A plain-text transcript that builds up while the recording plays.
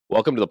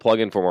Welcome to the Plug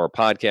In for More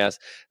podcast.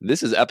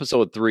 This is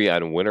episode 3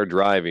 on winter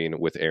driving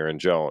with Aaron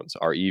Jones,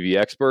 our EV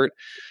expert.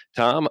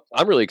 Tom,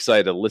 I'm really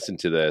excited to listen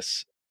to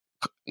this.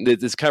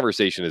 This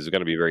conversation is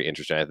going to be very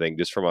interesting, I think,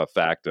 just from a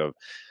fact of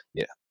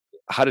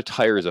how do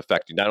tires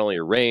affect you, not only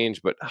your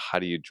range, but how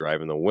do you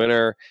drive in the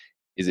winter?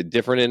 Is it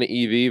different in an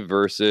EV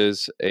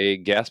versus a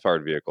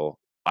gas-powered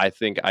vehicle? I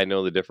think I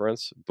know the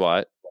difference,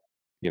 but,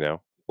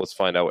 let's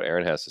find out what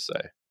Aaron has to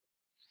say.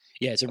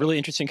 Yeah, it's a really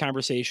interesting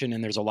conversation,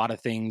 and there's a lot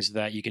of things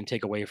that you can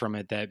take away from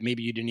it that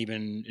maybe you didn't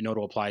even know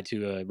to apply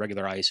to a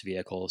regular ICE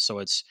vehicle. So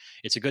it's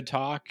a good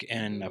talk,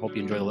 and I hope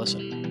you enjoy the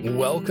listen.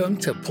 Welcome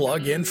to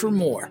Plug In for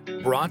More,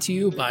 brought to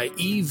you by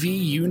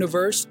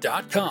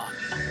EVUniverse.com.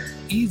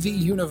 EV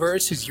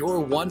Universe is your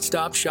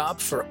one-stop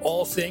shop for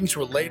all things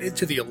related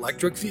to the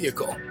electric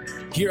vehicle.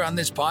 Here on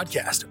this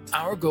podcast,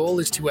 our goal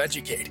is to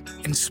educate,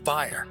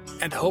 inspire,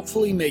 and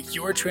hopefully make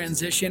your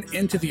transition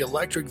into the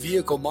electric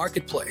vehicle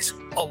marketplace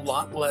a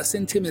lot less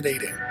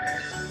intimidating.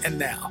 And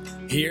now,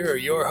 here are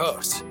your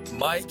hosts,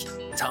 Mike,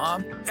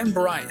 Tom, and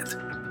Bryant.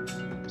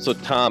 So,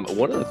 Tom,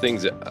 one of the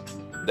things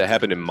that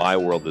happened in my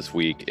world this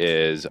week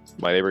is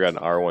my neighbor got an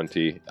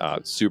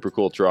R1T, super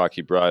cool truck.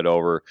 He brought it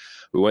over.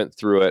 We went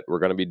through it. We're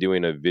going to be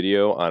doing a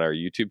video on our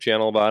YouTube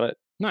channel about it.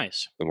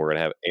 Nice. And we're going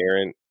to have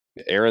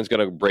Aaron's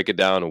going to break it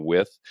down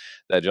with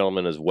that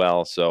gentleman as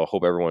well. So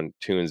hope everyone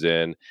tunes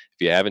in.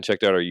 If you haven't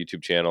checked out our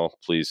YouTube channel,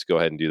 please go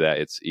ahead and do that.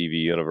 It's EV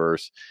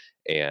Universe.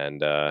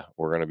 And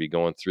we're going to be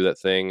going through that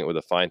thing with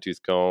a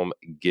fine-tooth comb,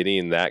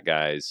 getting that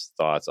guy's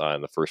thoughts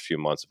on the first few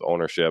months of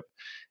ownership.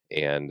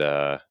 And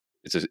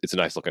it's a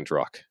nice-looking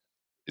truck.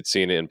 It's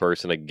seen it in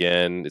person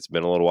again. It's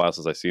been a little while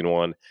since I've seen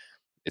one.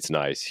 It's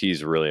nice.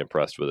 He's really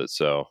impressed with it.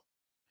 So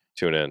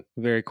tune in.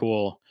 Very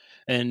cool.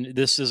 And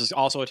this is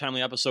also a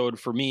timely episode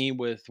for me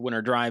with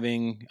winter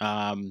driving.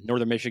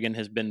 Northern Michigan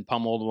has been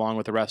pummeled along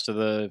with the rest of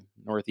the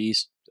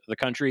northeast of the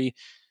country.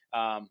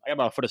 I got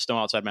about a foot of snow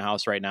outside my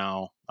house right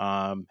now.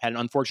 Had an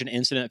unfortunate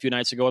incident a few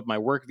nights ago with my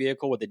work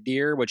vehicle with a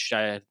Deere, which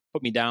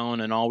put me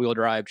down an all-wheel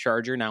drive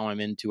Charger. Now I'm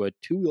into a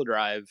two-wheel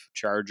drive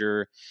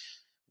Charger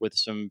with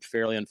some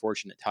fairly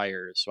unfortunate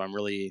tires. So I'm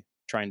really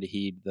trying to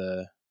heed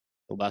the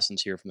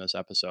lessons here from this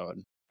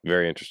episode.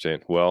 Very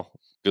interesting. Well,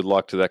 good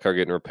luck to that car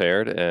getting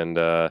repaired, and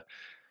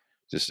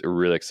just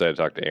really excited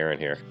to talk to Aaron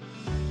here.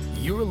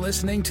 You're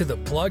listening to the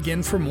Plug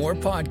In for More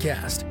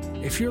podcast.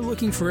 If you're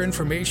looking for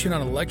information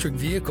on electric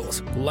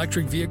vehicles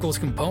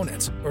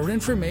components, or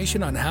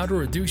information on how to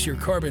reduce your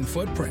carbon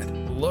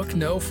footprint, look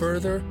no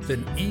further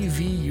than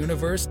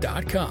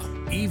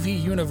EVUniverse.com.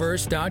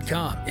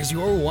 EVUniverse.com is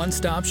your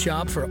one-stop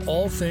shop for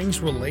all things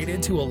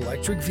related to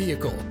electric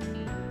vehicle.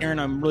 Aaron,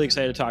 I'm really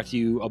excited to talk to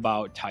you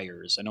about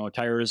tires. I know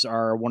tires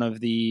are one of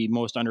the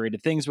most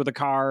underrated things with a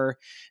car.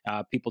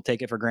 People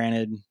take it for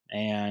granted,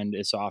 and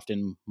it's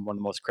often one of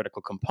the most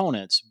critical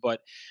components.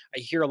 But I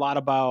hear a lot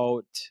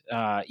about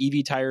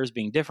EV tires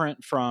being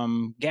different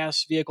from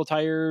gas vehicle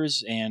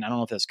tires, and I don't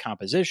know if that's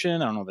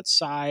composition. I don't know if it's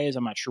size.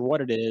 I'm not sure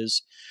what it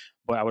is,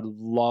 but I would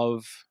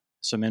love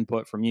some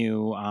input from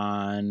you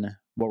on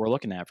what we're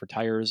looking at for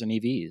tires and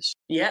EVs.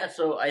 Yeah,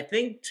 so I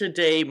think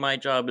today my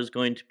job is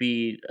going to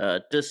be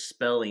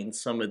dispelling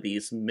some of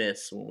these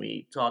myths when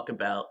we talk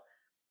about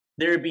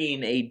there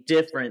being a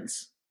different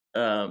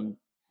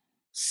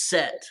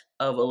set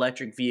of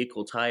electric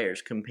vehicle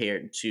tires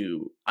compared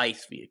to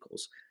ICE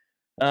vehicles.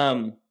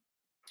 One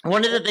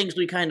of the things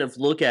we kind of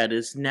look at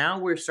is now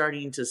we're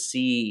starting to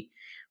see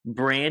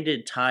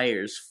branded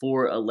tires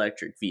for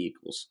electric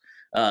vehicles.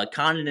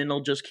 Continental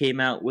just came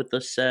out with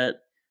a set.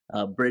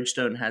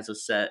 Bridgestone has a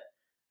set.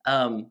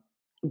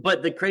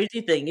 But the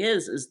crazy thing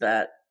is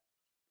that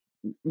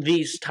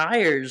these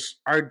tires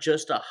are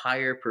just a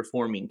higher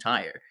performing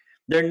tire.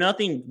 They're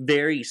nothing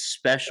very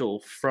special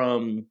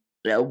from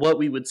what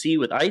we would see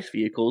with ICE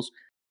vehicles.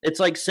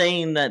 It's like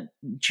saying that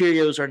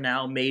Cheerios are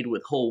now made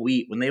with whole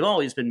wheat when they've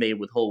always been made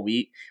with whole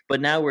wheat, but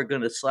now we're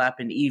going to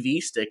slap an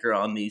EV sticker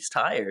on these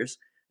tires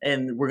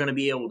and we're going to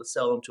be able to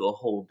sell them to a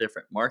whole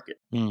different market.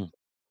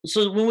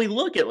 So when we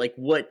look at like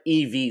what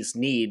EVs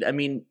need, I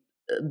mean,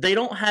 they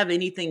don't have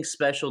anything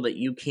special that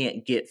you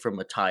can't get from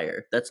a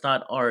tire that's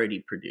not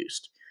already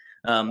produced.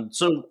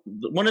 So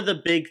one of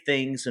the big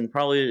things, and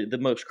probably the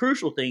most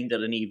crucial thing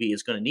that an EV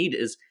is going to need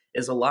is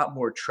a lot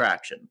more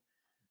traction.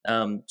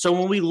 So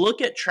when we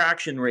look at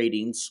traction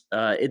ratings,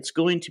 it's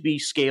going to be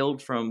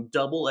scaled from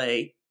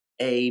AA,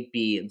 A,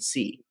 B, and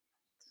C.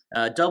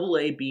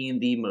 AA being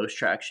the most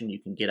traction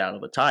you can get out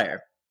of a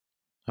tire.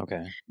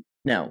 Okay.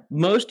 Now,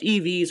 most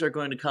EVs are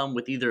going to come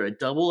with either a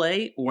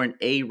AA or an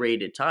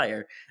A-rated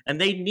tire, and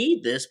they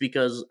need this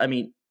because, I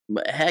mean,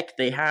 heck,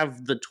 they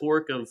have the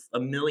torque of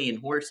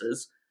 1,000,000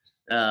 horses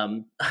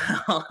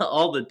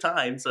all the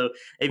time. So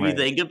if you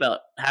think about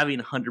having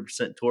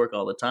 100% torque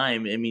all the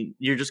time, I mean,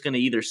 you're just going to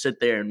either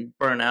sit there and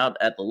burn out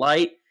at the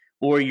light,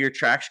 or your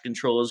traction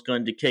control is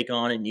going to kick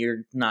on and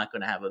you're not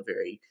going to have a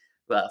very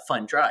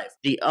fun drive.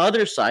 The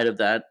other side of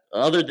that,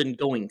 other than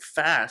going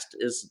fast,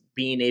 is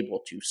being able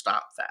to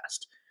stop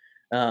fast.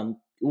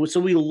 So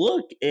we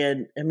look,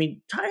 and I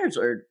mean, tires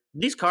are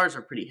these cars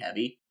are pretty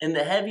heavy, and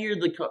the heavier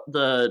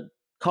the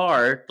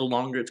car, the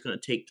longer it's going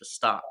to take to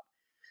stop.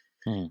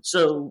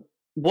 So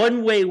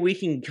one way we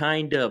can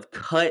kind of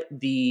cut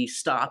the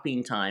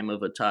stopping time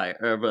of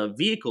a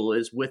vehicle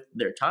is with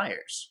their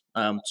tires.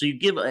 So you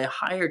give a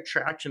higher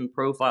traction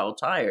profile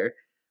tire,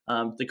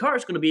 the car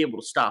is going to be able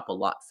to stop a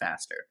lot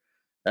faster.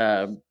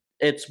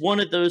 It's one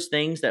of those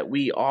things that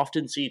we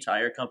often see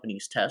tire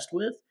companies test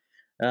with.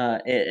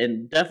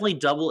 And definitely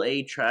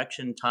AA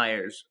traction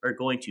tires are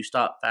going to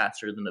stop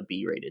faster than a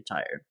B-rated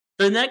tire.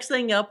 The next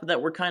thing up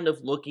that we're kind of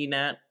looking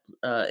at,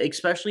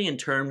 especially in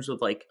terms of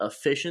like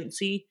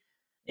efficiency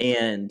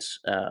and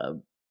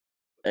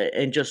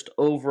just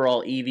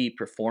overall EV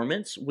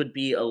performance, would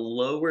be a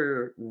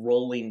lower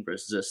rolling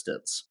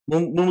resistance.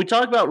 When we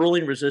talk about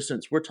rolling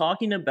resistance, we're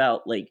talking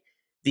about like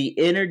the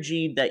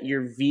energy that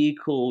your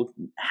vehicle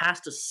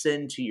has to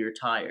send to your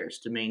tires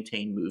to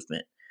maintain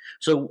movement.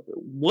 So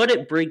what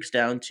it breaks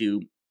down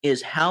to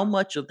is how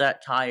much of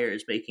that tire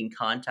is making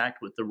contact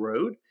with the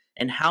road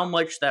and how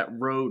much that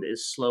road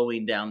is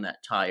slowing down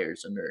that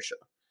tire's inertia.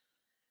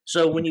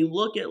 So when you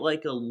look at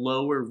like a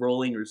lower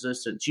rolling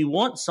resistance, you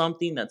want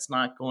something that's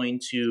not going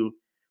to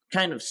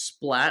kind of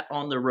splat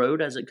on the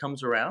road as it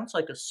comes around. So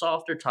like a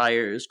softer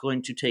tire is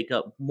going to take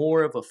up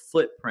more of a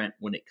footprint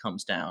when it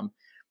comes down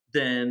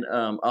than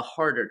a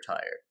harder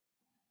tire.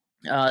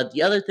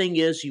 The other thing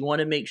is you want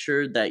to make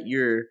sure that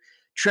your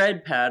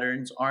tread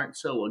patterns aren't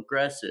so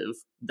aggressive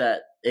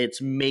that it's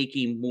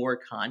making more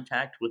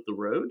contact with the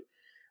road.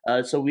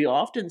 So we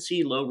often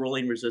see low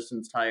rolling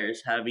resistance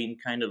tires having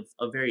kind of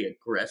a very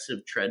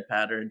aggressive tread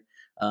pattern,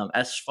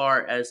 as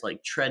far as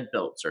like tread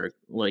belts or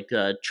like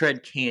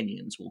tread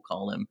canyons, we'll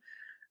call them,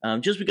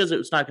 just because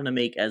it's not going to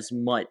make as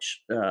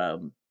much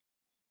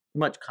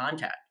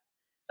contact.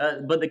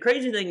 But the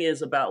crazy thing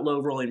is about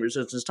low rolling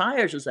resistance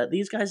tires is that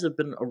these guys have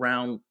been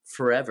around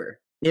forever.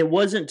 It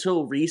wasn't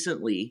until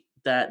recently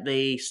that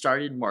they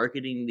started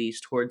marketing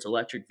these towards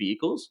electric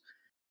vehicles.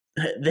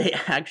 They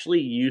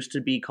actually used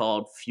to be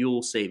called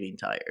fuel saving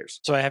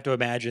tires. So I have to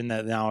imagine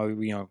that now,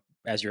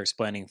 as you're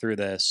explaining through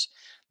this,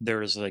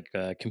 there's like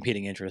a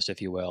competing interest, if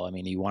you will. I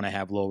mean, you want to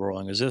have low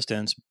rolling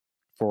resistance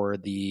for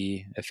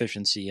the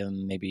efficiency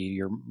and maybe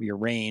your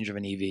range of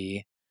an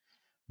EV,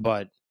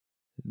 but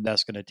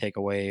that's going to take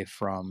away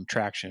from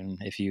traction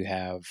if you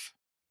have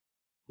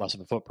less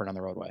of a footprint on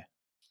the roadway.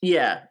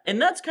 Yeah,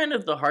 and that's kind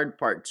of the hard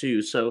part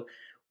too. So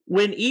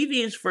when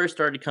EVs first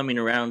started coming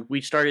around,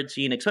 we started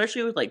seeing,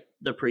 especially with like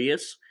the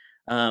Prius,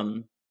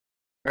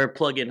 or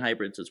plug-in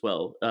hybrids as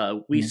well,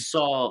 we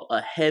saw a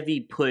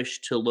heavy push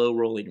to low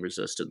rolling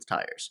resistance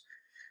tires.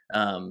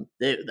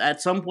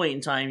 At some point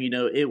in time,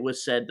 it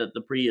was said that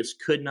the Prius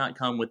could not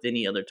come with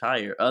any other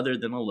tire other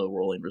than a low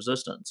rolling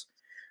resistance.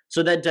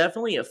 So that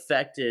definitely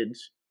affected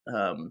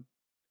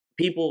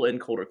people in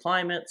colder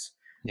climates,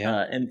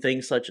 and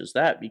things such as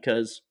that,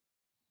 because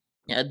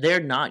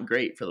they're not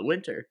great for the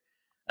winter.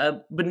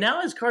 But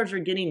now as cars are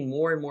getting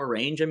more and more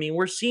range, I mean,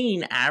 we're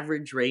seeing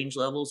average range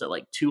levels at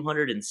like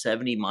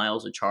 270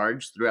 miles of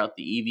charge throughout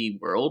the EV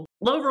world.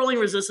 Low rolling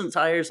resistance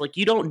tires, like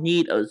you don't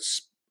need a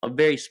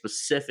very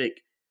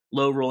specific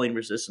low rolling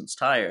resistance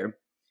tire.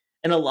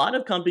 And a lot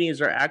of companies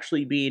are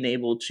actually being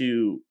able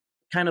to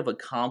kind of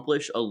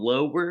accomplish a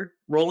lower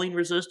rolling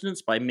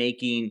resistance by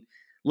making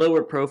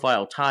lower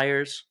profile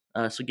tires,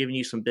 so giving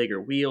you some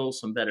bigger wheels,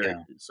 some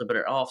better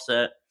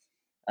offset,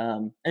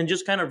 and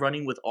just kind of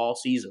running with all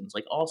seasons.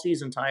 Like all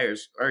season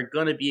tires are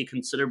going to be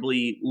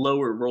considerably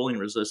lower rolling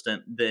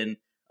resistant than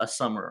a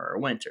summer or a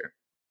winter.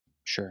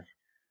 Sure.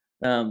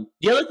 The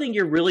other thing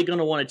you're really going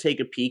to want to take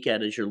a peek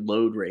at is your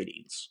load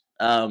ratings.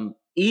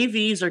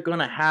 EVs are going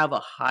to have a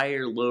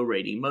higher load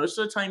rating. Most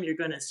of the time you're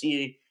going to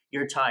see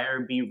your tire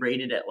be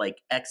rated at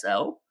like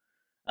XL.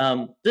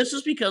 This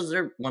is because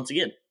they're, once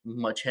again,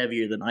 much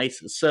heavier than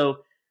ICEs. So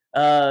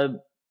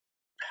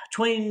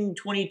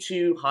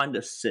 2022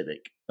 Honda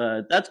Civic,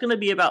 that's going to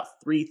be about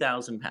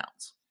 3,000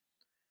 pounds.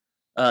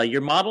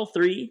 Your Model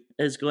 3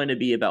 is going to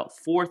be about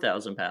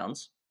 4,000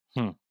 pounds.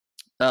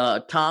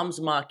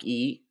 Tom's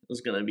Mach-E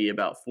is going to be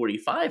about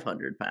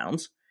 4,500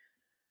 pounds.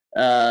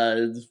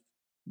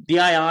 The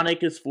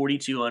Ioniq is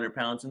 4,200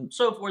 pounds, and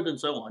so forth and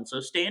so on. So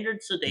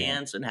standard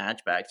sedans and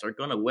hatchbacks are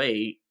going to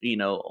weigh,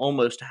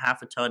 almost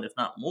half a ton, if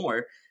not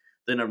more,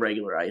 than a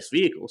regular ICE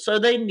vehicle. So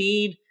they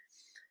need,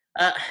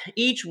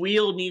 each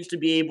wheel needs to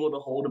be able to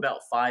hold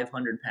about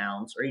 500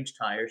 pounds, or each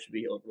tire should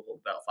be able to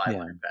hold about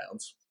 500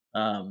 pounds.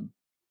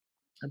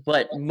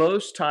 But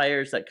most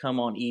tires that come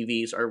on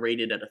EVs are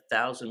rated at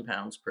 1,000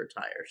 pounds per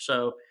tire.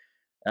 So,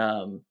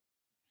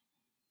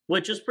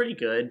 which is pretty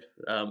good,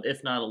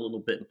 if not a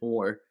little bit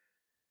more.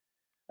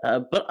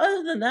 But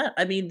other than that,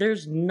 I mean,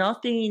 there's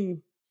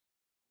nothing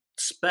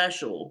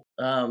special.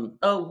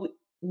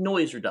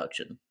 Noise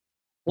reduction.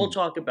 We'll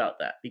talk about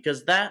that,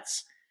 because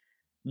that's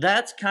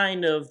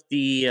kind of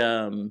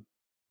the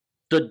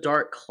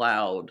dark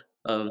cloud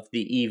of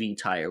the EV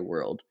tire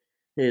world,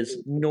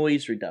 is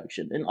noise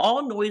reduction. And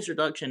all noise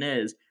reduction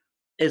is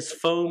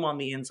foam on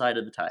the inside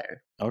of the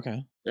tire.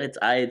 Okay.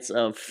 It's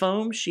a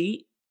foam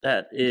sheet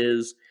that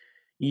is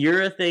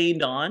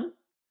urethaned on.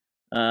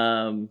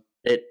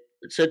 It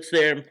sits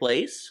there in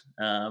place,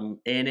 and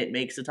it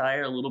makes the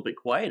tire a little bit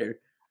quieter.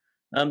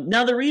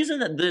 Now, the reason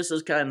that this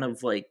is kind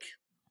of like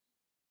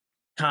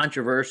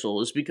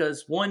controversial is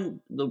because one,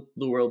 the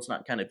world's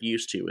not kind of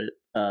used to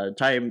it.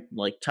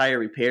 Tire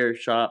repair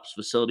shops,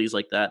 facilities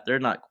like that, they're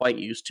not quite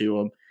used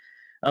to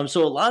them.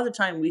 So a lot of the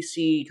time we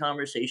see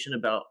conversation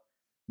about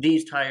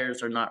these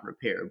tires are not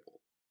repairable,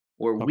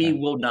 or we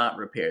will not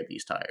repair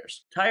these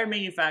tires. Tire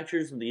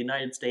Manufacturers of the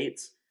United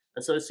States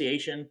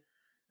Association,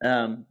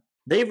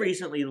 they've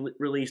recently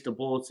released a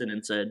bulletin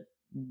and said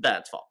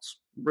that's false.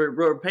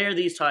 Repair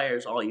these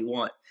tires all you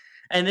want,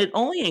 and it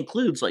only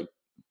includes like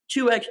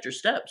 2 extra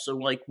steps. So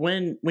like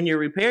when you're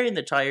repairing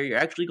the tire, you're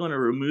actually going to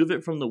remove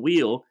it from the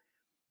wheel,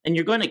 and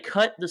you're going to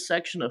cut the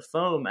section of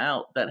foam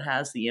out that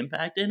has the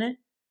impact in it,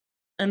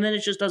 and then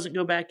it just doesn't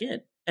go back in.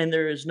 And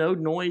there is no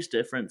noise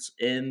difference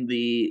in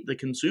the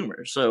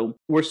consumer. So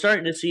we're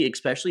starting to see,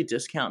 especially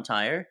Discount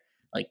Tire,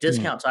 like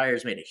Discount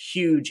Tires made a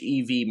huge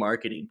EV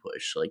marketing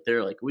push. Like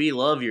they're like, we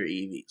love your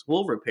EVs.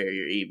 We'll repair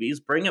your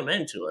EVs. Bring them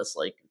into us.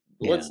 Like,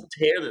 let's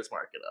tear this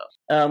market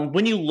up.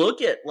 When you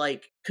look at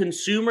like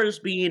consumers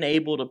being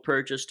able to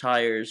purchase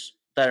tires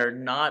that are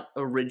not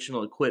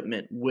original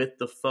equipment with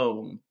the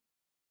foam,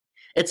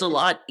 it's a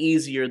lot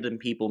easier than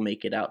people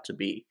make it out to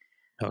be.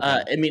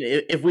 I mean,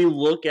 if we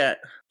look at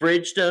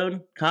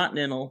Bridgestone,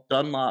 Continental,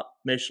 Dunlop,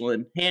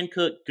 Michelin,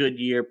 Hankook,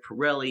 Goodyear,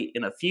 Pirelli,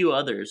 and a few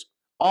others,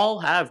 all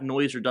have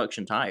noise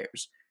reduction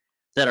tires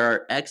that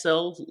are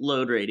XL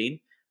load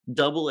rating,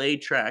 AA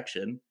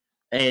traction,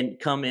 and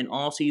come in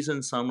all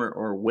season, summer,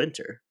 or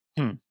winter.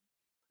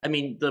 I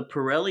mean, the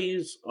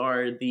Pirellis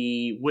are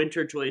the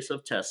winter choice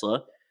of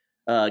Tesla.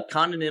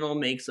 Continental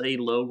makes a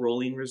low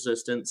rolling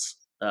resistance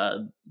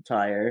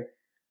tire.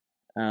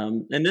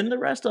 And then the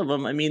rest of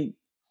them, I mean,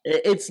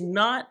 it's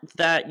not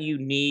that you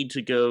need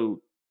to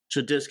go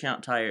to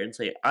Discount Tire and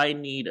say, I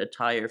need a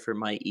tire for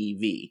my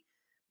EV.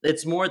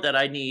 It's more that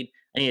I need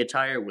a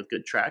tire with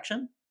good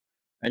traction.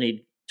 I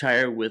need a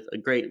tire with a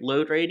great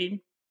load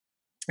rating.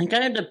 And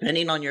kind of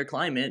depending on your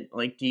climate,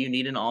 like, do you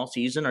need an all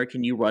season or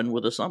can you run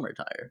with a summer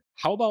tire?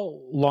 How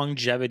about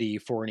longevity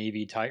for an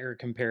EV tire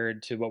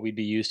compared to what we'd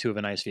be used to of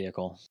an ICE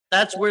vehicle?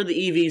 That's where the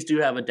EVs do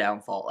have a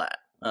downfall at.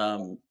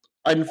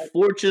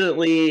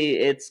 Unfortunately,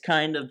 it's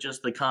kind of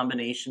just the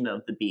combination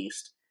of the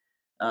beast.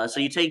 So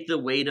you take the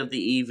weight of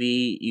the EV,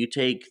 you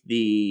take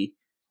the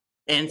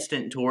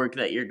instant torque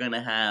that you're going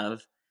to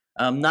have.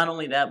 Not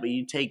only that, but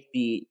you take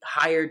the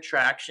higher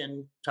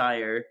traction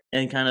tire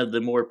and kind of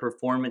the more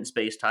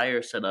performance-based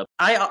tire setup.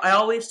 I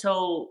always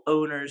tell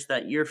owners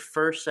that your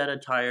first set of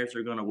tires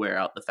are going to wear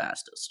out the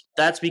fastest.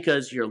 That's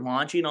because you're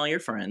launching all your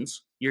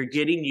friends, you're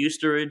getting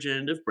used to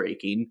regenerative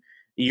braking,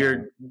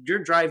 you're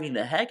driving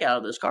the heck out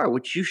of this car,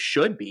 which you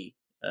should be.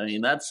 I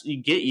mean,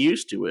 you get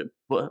used to it,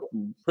 but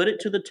put it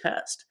to the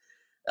test.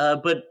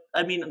 But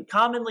I mean,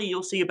 commonly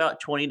you'll see about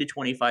 20 to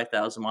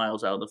 25,000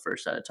 miles out of the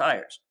first set of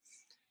tires.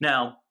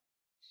 Now,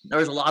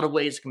 there's a lot of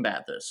ways to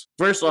combat this.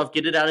 First off,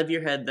 get it out of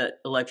your head that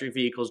electric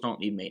vehicles don't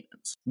need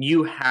maintenance.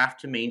 You have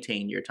to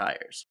maintain your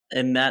tires.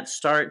 And that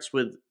starts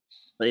with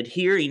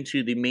adhering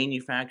to the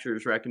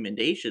manufacturer's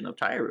recommendation of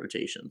tire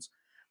rotations.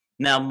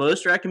 Now,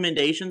 most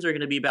recommendations are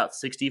going to be about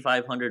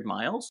 6,500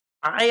 miles.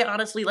 I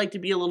honestly like to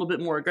be a little bit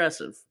more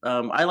aggressive.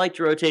 I like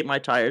to rotate my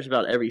tires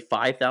about every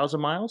 5,000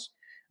 miles,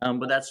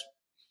 but that's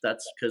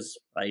because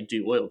I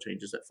do oil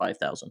changes at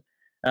 5,000.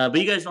 But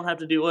you guys don't have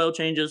to do oil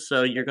changes,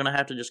 so you're going to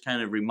have to just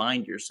kind of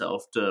remind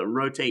yourself to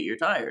rotate your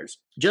tires.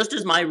 Just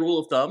as my rule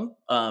of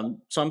thumb,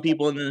 some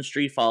people in the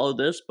industry follow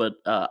this, but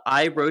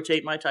I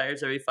rotate my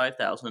tires every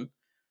 5,000.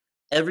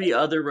 Every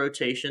other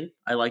rotation,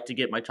 I like to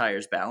get my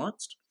tires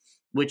balanced,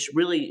 which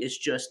really is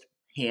just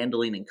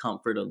handling and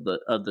comfort of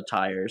the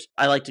tires.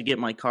 I like to get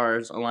my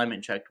car's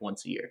alignment checked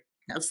once a year.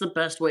 That's the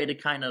best way to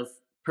kind of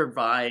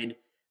provide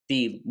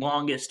the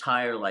longest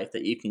tire life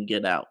that you can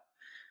get out.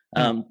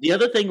 The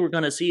other thing we're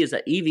going to see is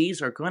that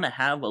EVs are going to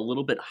have a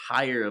little bit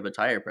higher of a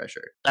tire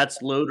pressure.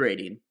 That's load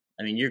rating.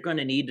 I mean, you're going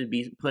to need to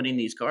be putting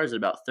these cars at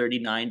about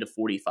 39 to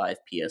 45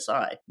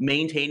 PSI.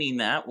 Maintaining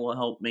that will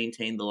help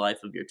maintain the life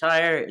of your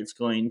tire. It's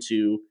going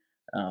to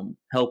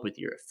help with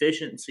your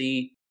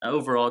efficiency.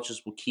 Overall, it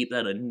just will keep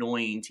that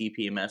annoying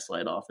TPMS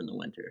light off in the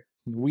winter.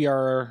 We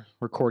are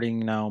recording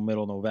now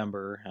middle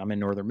November. I'm in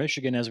northern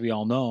Michigan, as we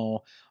all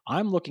know.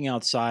 I'm looking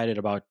outside at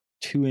about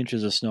 2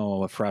 inches of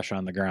snow fresh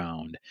on the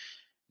ground.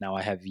 Now,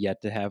 I have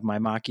yet to have my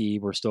Mach-E.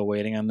 We're still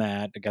waiting on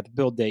that. I got the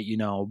build date,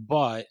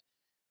 but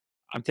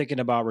I'm thinking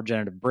about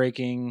regenerative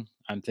braking.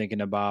 I'm thinking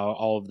about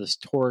all of this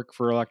torque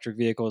for electric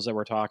vehicles that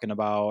we're talking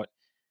about.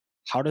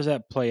 How does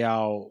that play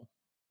out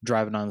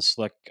driving on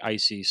slick,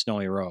 icy,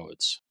 snowy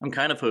roads? I'm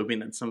kind of hoping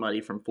that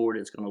somebody from Ford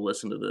is going to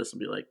listen to this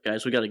and be like,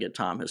 guys, we got to get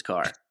Tom his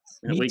car.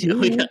 we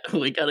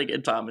got to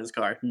get Tom his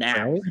car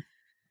now.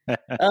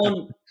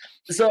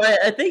 So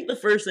I think the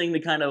first thing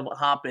to kind of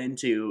hop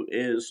into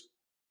is,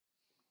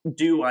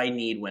 do I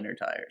need winter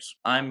tires?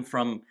 I'm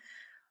from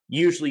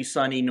usually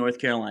sunny North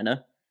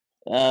Carolina.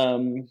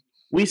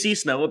 We see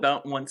snow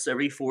about once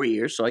every 4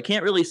 years, so I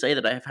can't really say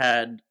that I've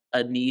had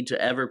a need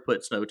to ever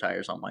put snow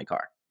tires on my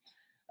car.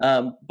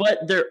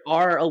 But there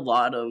are a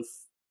lot of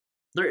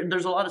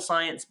there's a lot of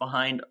science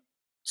behind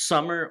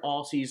summer,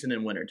 all season,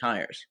 and winter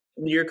tires.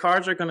 Your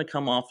cars are going to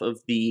come off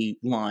of the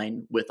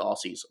line with all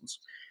seasons.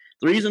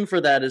 The reason for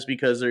that is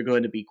because they're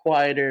going to be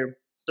quieter,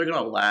 they're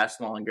going to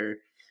last longer,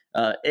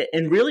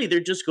 and really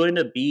they're just going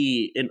to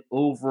be an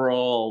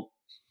overall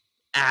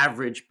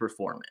average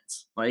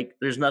performance. Like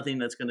there's nothing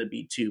that's going to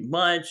be too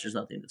much, there's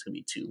nothing that's going to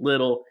be too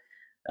little.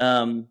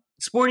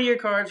 Sportier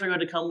cars are going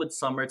to come with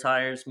summer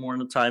tires more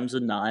times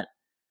than not.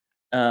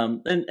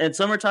 And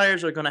summer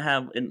tires are going to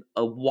have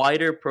a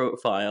wider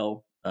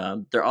profile.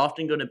 They're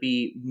often going to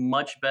be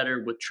much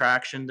better with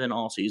traction than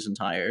all-season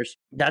tires.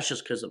 That's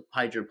just because of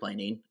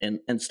hydroplaning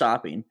and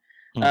stopping.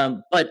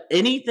 But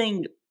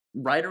anything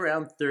right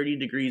around 30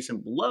 degrees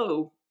and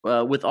below,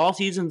 with all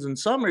seasons and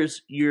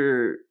summers,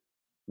 your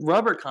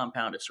rubber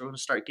compound is going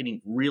to start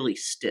getting really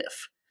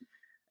stiff.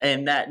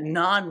 And that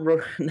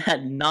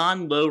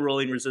non-low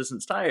rolling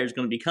resistance tire is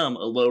going to become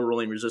a low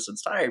rolling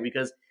resistance tire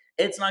because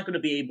it's not going to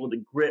be able to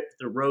grip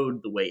the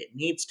road the way it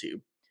needs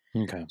to.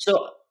 Okay.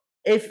 So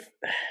if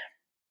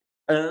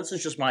this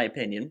is just my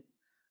opinion,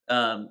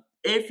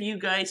 if you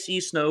guys see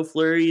snow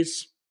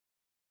flurries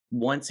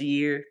once a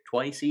year,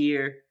 twice a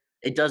year,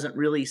 it doesn't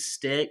really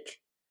stick.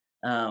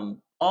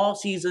 All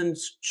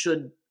seasons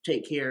should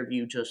take care of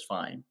you just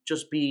fine.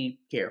 Just be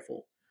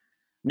careful.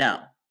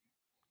 Now,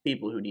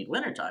 people who need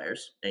winter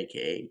tires,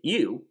 aka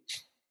you,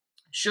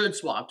 should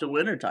swap to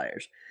winter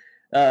tires.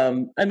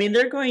 I mean,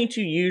 they're going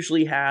to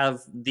usually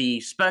have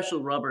the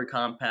special rubber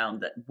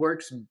compound that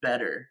works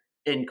better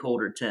in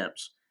colder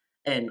temps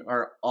and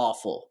are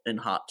awful in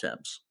hot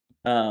temps.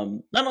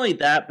 Not only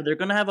that, but they're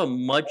going to have a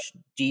much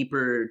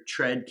deeper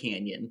tread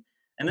canyon.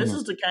 And this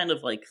is to kind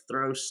of like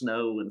throw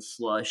snow and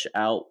slush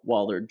out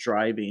while they're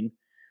driving,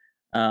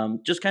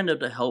 just kind of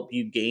to help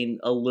you gain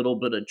a little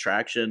bit of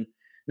traction.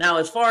 Now,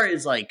 as far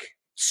as like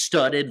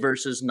studded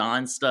versus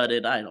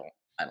non-studded, I don't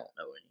know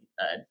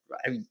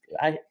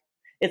any.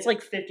 It's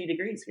like 50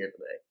 degrees here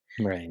today.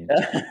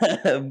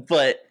 Right.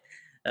 But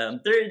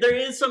there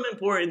is some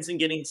importance in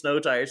getting snow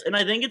tires. And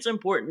I think it's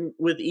important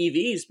with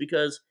EVs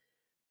because,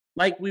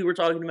 like we were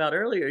talking about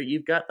earlier,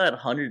 you've got that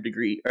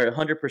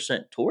 100%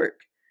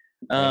 torque.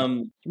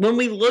 When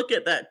we look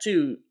at that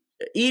too,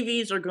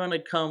 EVs are going to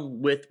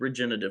come with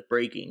regenerative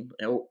braking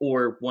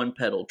or one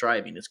pedal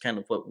driving is kind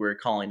of what we're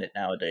calling it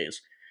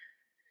nowadays.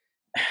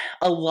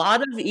 A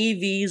lot of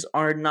EVs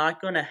are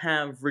not going to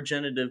have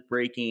regenerative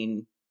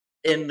braking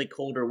in the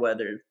colder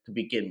weather to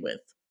begin with.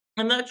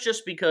 And that's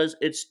just because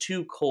it's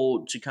too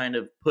cold to kind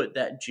of put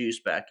that juice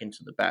back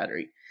into the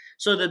battery.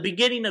 So the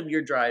beginning of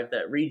your drive,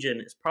 that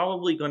regen is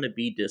probably going to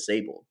be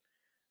disabled.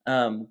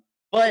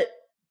 But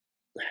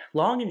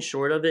long and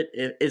short of it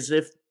is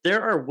if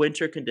there are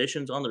winter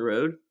conditions on the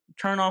road,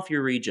 turn off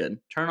your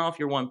regen, turn off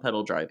your one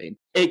pedal driving.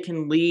 It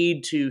can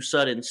lead to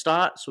sudden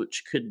stops,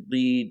 which could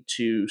lead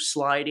to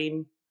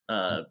sliding,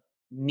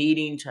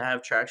 needing to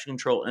have traction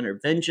control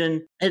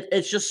intervention.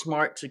 It's just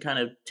smart to kind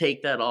of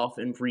take that off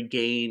and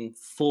regain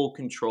full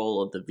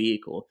control of the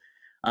vehicle.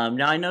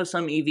 Now, I know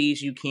some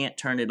EVs you can't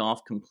turn it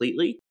off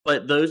completely,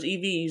 but those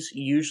EVs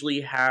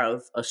usually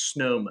have a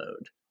snow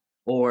mode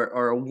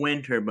or a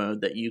winter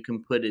mode that you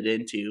can put it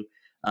into,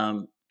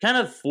 kind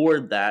of for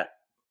that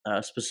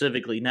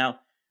specifically. Now,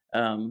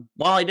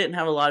 while I didn't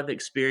have a lot of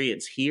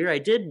experience here, I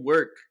did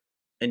work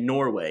in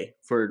Norway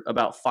for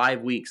about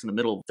 5 weeks in the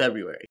middle of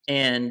February.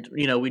 And,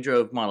 we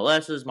drove Model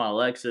S's,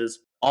 Model X's,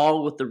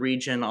 all with the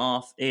regen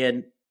off.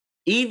 And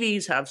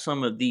EVs have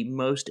some of the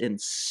most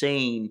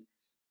insane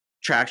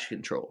traction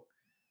control.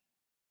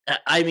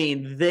 I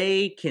mean,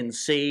 they can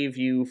save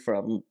you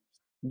from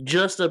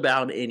just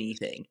about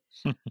anything.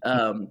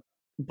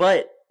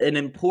 But an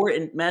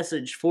important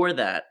message for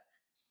that,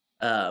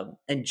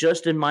 and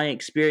just in my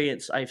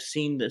experience, I've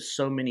seen this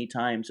so many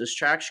times, is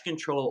traction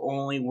control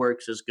only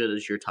works as good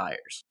as your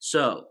tires.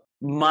 So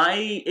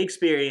my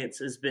experience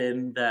has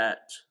been that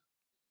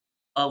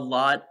a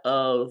lot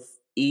of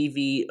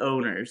EV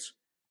owners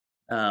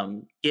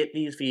get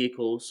these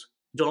vehicles,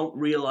 don't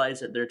realize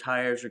that their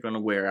tires are going to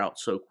wear out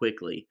so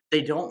quickly.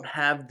 They don't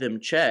have them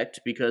checked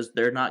because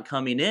they're not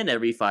coming in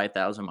every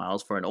 5,000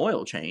 miles for an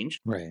oil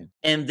change. Right.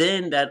 And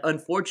then that,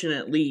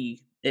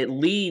 unfortunately, it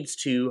leads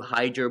to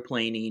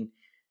hydroplaning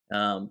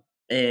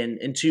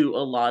and to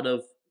a lot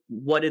of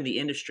what in the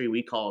industry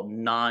we call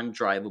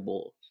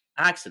non-drivable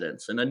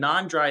accidents. And a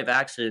non-drive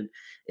accident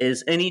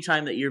is any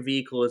time that your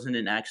vehicle is in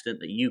an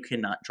accident that you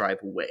cannot drive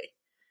away.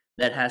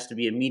 That has to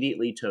be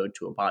immediately towed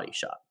to a body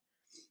shop.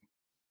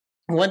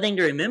 One thing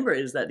to remember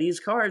is that these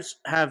cars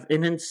have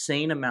an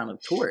insane amount of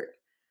torque.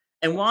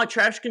 And while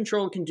traction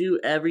control can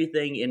do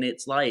everything in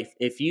its life,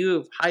 if you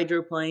have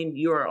hydroplaned,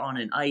 you are on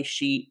an ice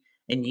sheet,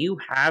 and you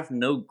have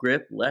no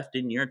grip left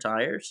in your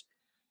tires,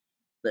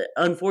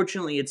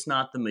 unfortunately, it's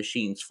not the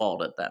machine's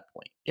fault at that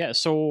point. Yeah.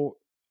 So,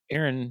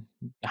 Aaron,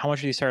 how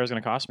much are these tires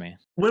going to cost me?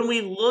 When we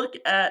look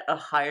at a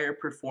higher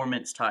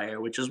performance tire,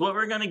 which is what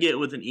we're going to get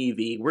with an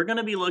EV, we're going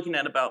to be looking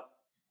at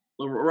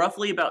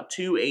roughly about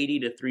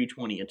 $280 to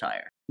 $320 a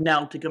tire.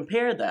 Now, to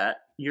compare that,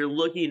 you're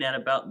looking at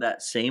about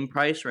that same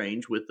price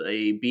range with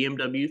a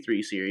BMW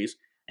 3 Series,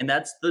 and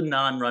that's the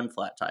non-run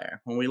flat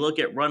tire. When we look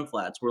at run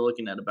flats, we're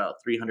looking at about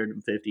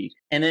 $350.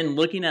 And then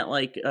looking at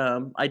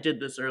I did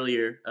this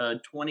earlier,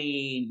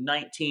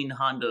 2019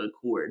 Honda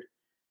Accord.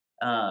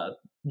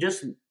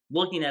 Just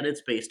looking at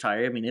its base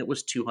tire, I mean, it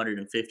was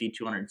 $250,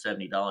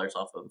 $270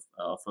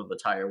 off of a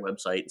tire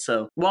website.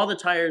 So while the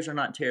tires are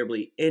not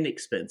terribly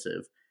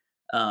inexpensive,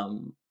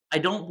 I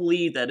don't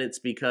believe that it's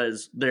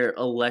because they're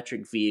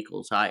electric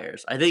vehicle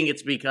tires. I think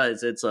it's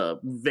because it's a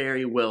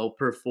very well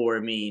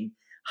performing,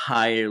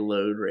 higher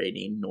load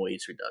rating,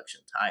 noise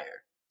reduction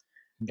tire.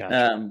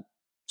 Gotcha.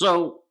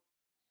 So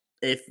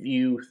if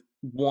you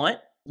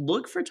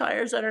look for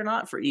tires that are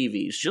not for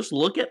EVs. Just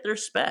look at their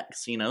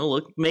specs,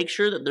 make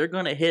sure that they're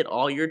going to hit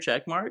all your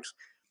check marks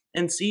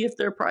and see if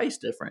they're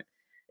priced different.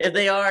 If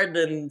they are,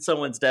 then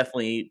someone's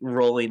definitely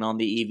rolling on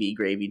the EV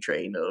gravy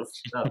train of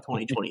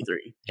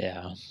 2023.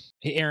 Yeah.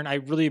 Hey, Aaron, I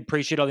really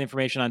appreciate all the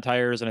information on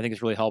tires, and I think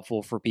it's really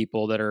helpful for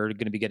people that are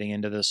going to be getting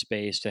into this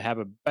space to have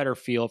a better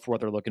feel for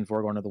what they're looking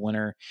for going into the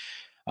winter.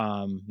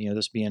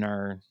 This being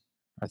our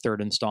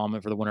third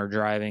installment for the winter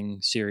driving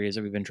series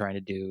that we've been trying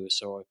to do.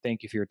 So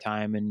thank you for your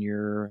time and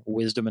your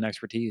wisdom and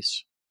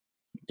expertise.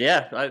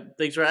 Yeah,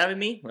 thanks for having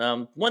me.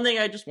 One thing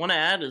I just want to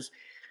add is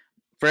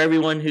for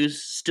everyone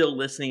who's still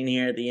listening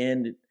here at the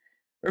end,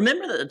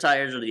 remember that the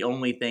tires are the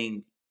only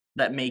thing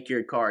that make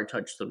your car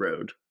touch the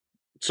road.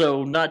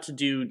 So not to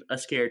do a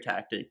scare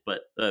tactic,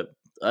 but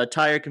a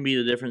tire can be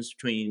the difference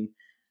between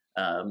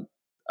a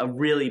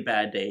really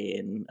bad day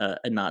and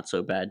a not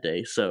so bad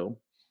day. So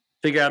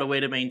figure out a way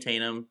to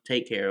maintain them,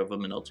 take care of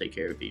them, and they'll take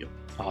care of you.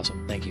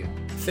 Awesome. Thank you.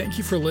 Thank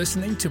you for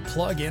listening to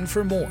Plug In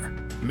for More.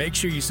 Make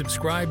sure you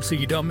subscribe so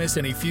you don't miss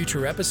any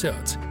future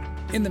episodes.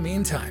 In the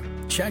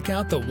meantime, check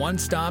out the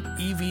one-stop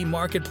EV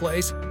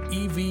marketplace,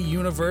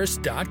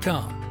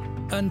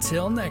 evuniverse.com.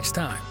 Until next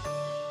time.